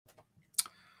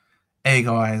Hey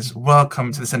guys,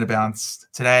 welcome to the Centre Bounce.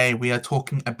 Today we are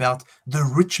talking about the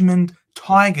Richmond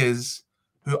Tigers,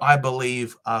 who I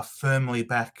believe are firmly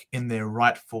back in their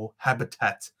rightful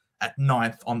habitat at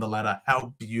ninth on the ladder.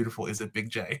 How beautiful is it, Big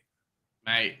J?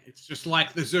 Mate, it's just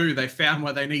like the zoo. They found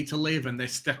where they need to live and they're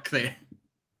stuck there.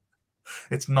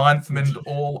 It's ninth mind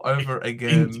all over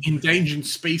again. Endangered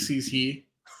species here.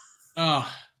 Oh,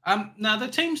 no, the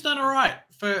team's done all right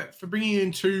for bringing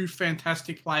in two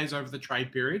fantastic players over the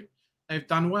trade period. They've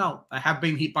done well. They have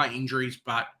been hit by injuries,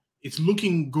 but it's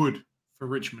looking good for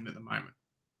Richmond at the moment.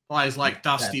 Players like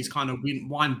Dusty's kind of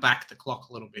wind back the clock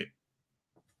a little bit.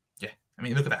 Yeah, I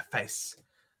mean, look at that face.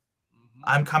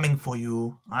 I'm coming for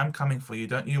you. I'm coming for you.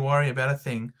 Don't you worry about a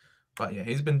thing. But yeah,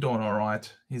 he's been doing all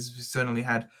right. He's certainly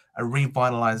had a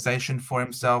revitalization for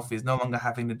himself. He's no longer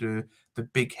having to do the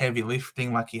big heavy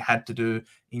lifting like he had to do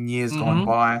in years gone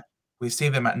by. We see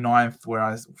them at ninth, where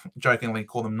I jokingly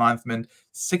call them ninth men.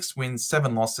 6 wins,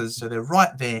 7 losses. So they're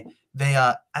right there. They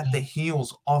are at the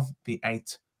heels of the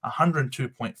 8,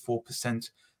 102.4%.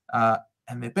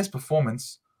 And their best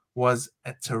performance was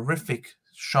a terrific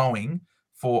showing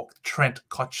for Trent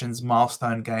Cotchin's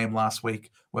milestone game last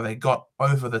week, where they got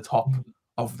over the top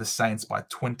of the Saints by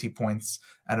 20 points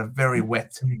at a very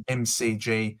wet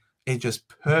MCG. It just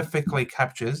perfectly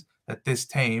captures that this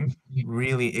team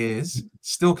really is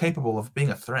still capable of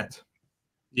being a threat.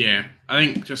 Yeah, I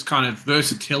think just kind of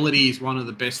versatility is one of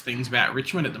the best things about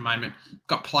Richmond at the moment.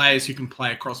 Got players who can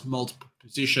play across multiple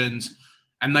positions,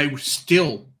 and they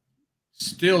still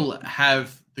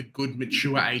have the good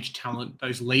mature age talent,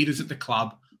 those leaders at the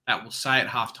club that will say at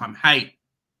halftime, hey,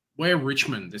 we're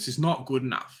Richmond. This is not good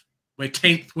enough. We're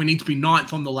 10th. We need to be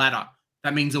 9th on the ladder.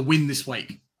 That means a win this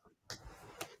week.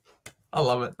 I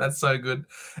love it. That's so good.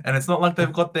 And it's not like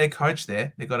they've got their coach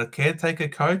there. They've got a caretaker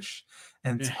coach.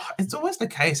 And it's always the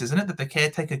case, isn't it, that the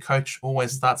caretaker coach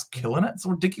always starts killing it? It's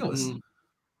ridiculous.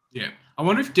 Yeah. I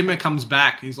wonder if Dimmer comes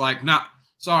back. He's like, nah,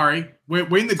 sorry.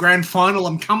 We're in the grand final.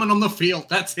 I'm coming on the field.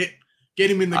 That's it.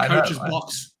 Get him in the coach's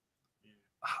box.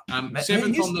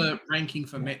 7th on the ranking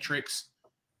for metrics.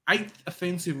 8th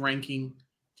offensive ranking.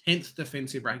 10th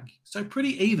defensive ranking. So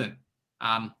pretty even.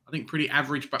 I think pretty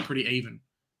average, but pretty even.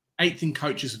 8th in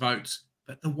coaches' votes.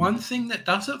 But the one thing that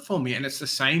does it for me, and it's the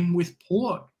same with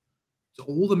Port, so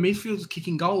all the midfielders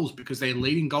kicking goals because their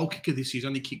leading goal kicker this year's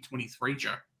only kicked 23,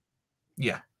 Joe.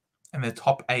 Yeah. And they're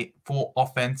top 8 for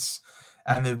offense.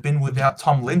 And they've been without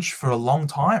Tom Lynch for a long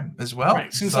time as well.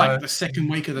 Right, since like the second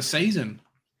week of the season.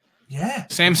 Yeah.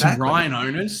 Samson Ryan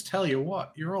owners, tell you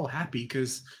what, you're all happy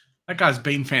because that guy's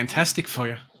been fantastic for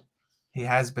you. He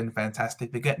has been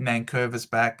fantastic. They get Nankervis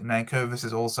back. Nankervis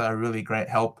is also a really great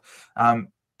help,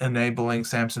 enabling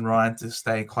Samson Ryan to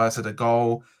stay closer to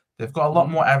goal. They've got a lot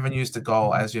more avenues to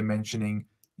goal, as you're mentioning.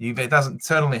 It doesn't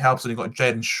certainly helps when you've got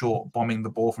Jaden Short bombing the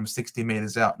ball from 60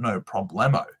 meters out. No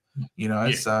problemo,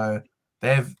 So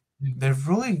they've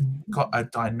really got a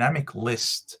dynamic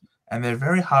list, and they're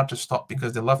very hard to stop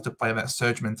because they love to play that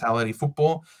surge mentality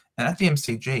football. And at the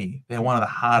MCG, they're one of the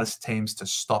hardest teams to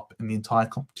stop in the entire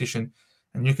competition.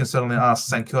 And you can certainly ask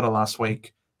St Kilda last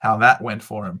week how that went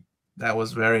for him. That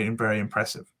was very, very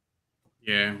impressive.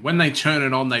 Yeah, when they turn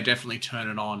it on, they definitely turn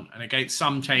it on. And against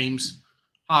some teams,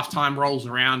 halftime rolls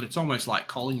around. It's almost like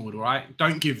Collingwood, right?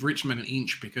 Don't give Richmond an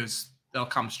inch because they'll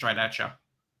come straight at you.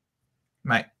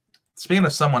 Mate, speaking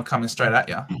of someone coming straight at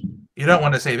you, you don't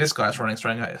want to see this guy's running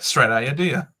straight at you, do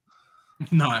you?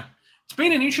 No. It's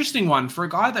been an interesting one for a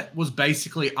guy that was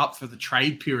basically up for the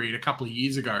trade period a couple of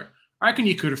years ago. I reckon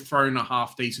you could have thrown a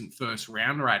half-decent first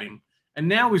rounder at him. And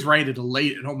now he's rated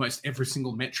elite at almost every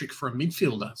single metric for a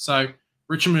midfielder. So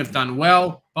Richmond have done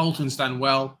well. Bolton's done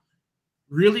well.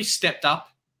 Really stepped up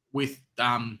with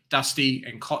Dusty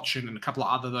and Cotchin and a couple of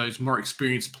other those more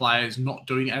experienced players not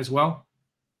doing as well.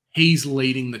 He's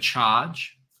leading the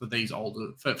charge for these older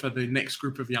for the next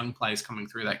group of young players coming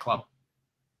through that club.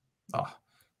 Oh,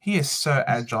 he is so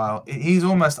agile. He's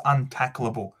almost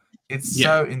untackleable. It's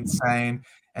so insane.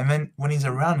 And then when he's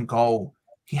around goal,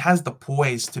 he has the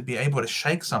poise to be able to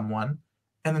shake someone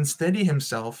and then steady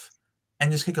himself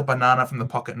and just kick a banana from the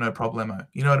pocket, no problemo.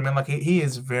 You know what I mean? Like he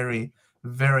is very,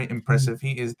 very impressive.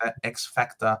 He is that X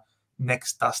factor,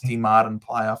 next Dusty Martin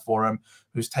player for him,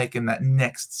 who's taken that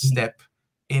next step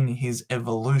in his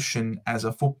evolution as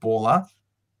a footballer.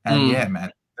 And yeah,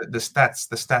 man, the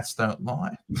stats don't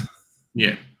lie.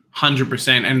 Yeah,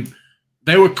 100%. And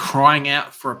they were crying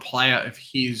out for a player of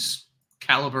his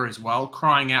caliber as well,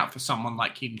 crying out for someone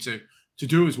like him to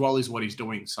do as well as what he's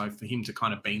doing. So for him to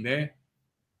kind of be there,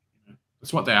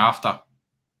 that's what they're after.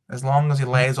 As long as he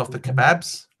lays off the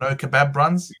kebabs, no kebab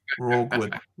runs, we're all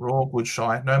good. We're all good,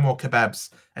 Shy. No more kebabs.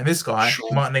 And this guy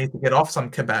might need to get off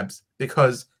some kebabs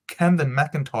because Camden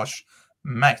McIntosh,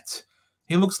 mate,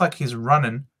 he looks like he's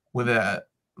running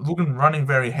running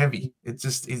very heavy. It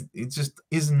just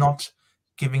is not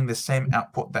giving the same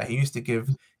output that he used to give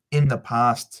in the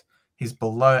past. He's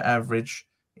below average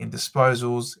in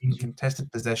disposals, in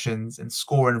contested possessions, in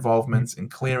score involvements, in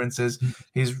clearances.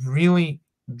 He's really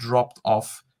dropped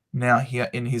off now here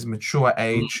in his mature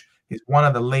age. He's one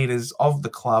of the leaders of the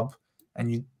club,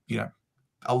 and you know,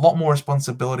 a lot more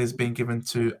responsibility is being given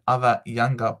to other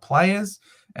younger players,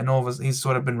 and he's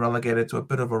sort of been relegated to a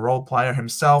bit of a role player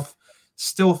himself.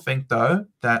 Still think, though,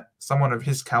 that someone of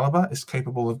his caliber is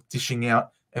capable of dishing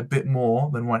out a bit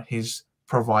more than what he's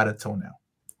provided till now.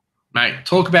 Mate,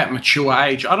 talk about mature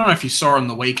age. I don't know if you saw on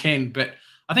the weekend, but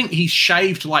I think he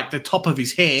shaved like the top of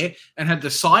his hair and had the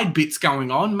side bits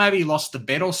going on. Maybe he lost a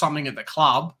bet or something at the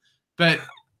club, but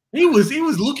he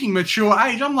was looking mature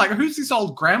age. I'm like, who's this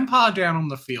old grandpa down on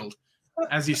the field?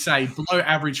 As you say, below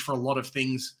average for a lot of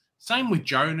things. Same with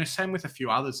Jonas, same with a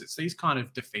few others. It's these kind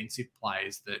of defensive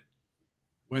players that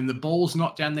when the ball's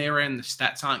not down their end, the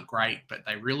stats aren't great, but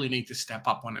they really need to step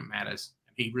up when it matters.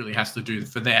 And he really has to do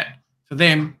for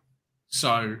them,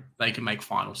 so they can make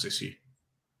finals this year.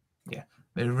 Yeah,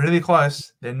 they're really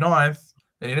close. They're ninth.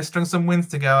 They need to string some wins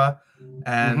together.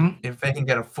 And if they can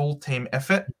get a full team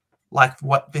effort, like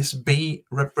what this B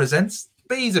represents,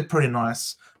 B is a pretty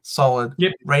nice, solid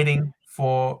rating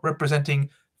for representing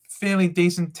fairly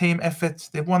decent team efforts.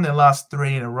 They've won their last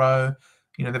 3 in a row.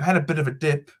 You know, they've had a bit of a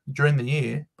dip during the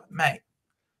year. But, mate,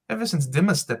 ever since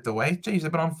Dimmer stepped away, geez,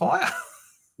 they've been on fire.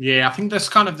 Yeah, I think that's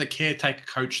kind of the caretaker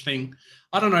coach thing.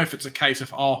 I don't know if it's a case of,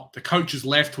 the coach has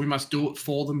left, we must do it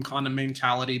for them kind of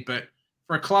mentality. But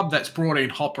for a club that's brought in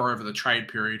Hopper over the trade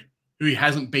period, who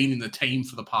hasn't been in the team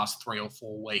for the past 3 or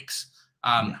 4 weeks,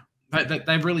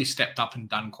 they've really stepped up and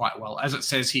done quite well. As it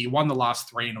says here, won the last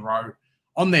 3 in a row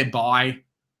on their bye.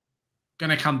 Going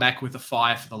to come back with a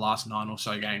 5 for the last 9 or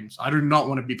so games. I do not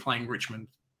want to be playing Richmond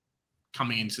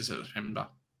coming into September.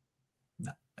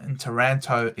 And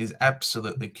Taranto is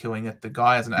absolutely killing it. The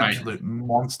guy is an absolute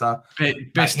monster.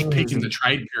 Best pick in the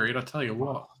trade period, I tell you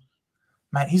what.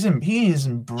 Mate, he is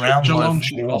in Brownlow. Geelong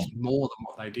should have offered more than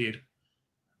what they did.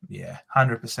 Yeah,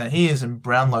 100%. He is in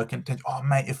Brownlow contention. Oh,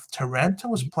 mate, if Taranto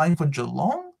was playing for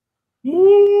Geelong,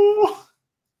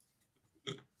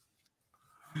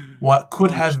 what could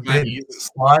have been a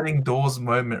sliding doors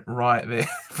moment right there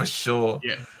for sure.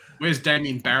 Yeah. Where's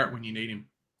Damien Barrett when you need him?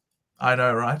 I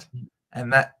know, right?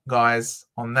 And that, guys,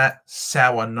 on that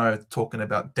sour note, talking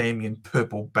about Damien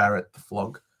Purple Barrett, the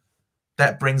flog,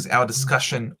 that brings our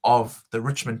discussion of the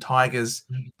Richmond Tigers,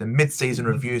 the mid-season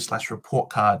review / report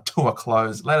card to a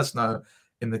close. Let us know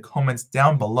in the comments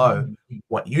down below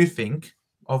what you think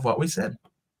of what we said.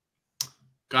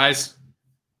 Guys,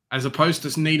 as opposed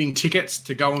to needing tickets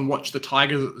to go and watch the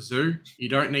Tigers at the zoo, you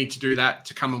don't need to do that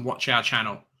to come and watch our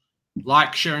channel.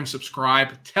 Like, share, and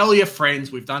subscribe. Tell your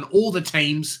friends. We've done all the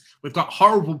teams. We've got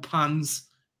horrible puns.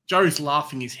 Joe's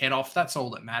laughing his head off. That's all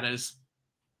that matters.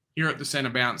 Here at the Centre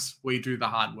Bounce, we do the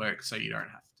hard work so you don't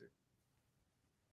have to.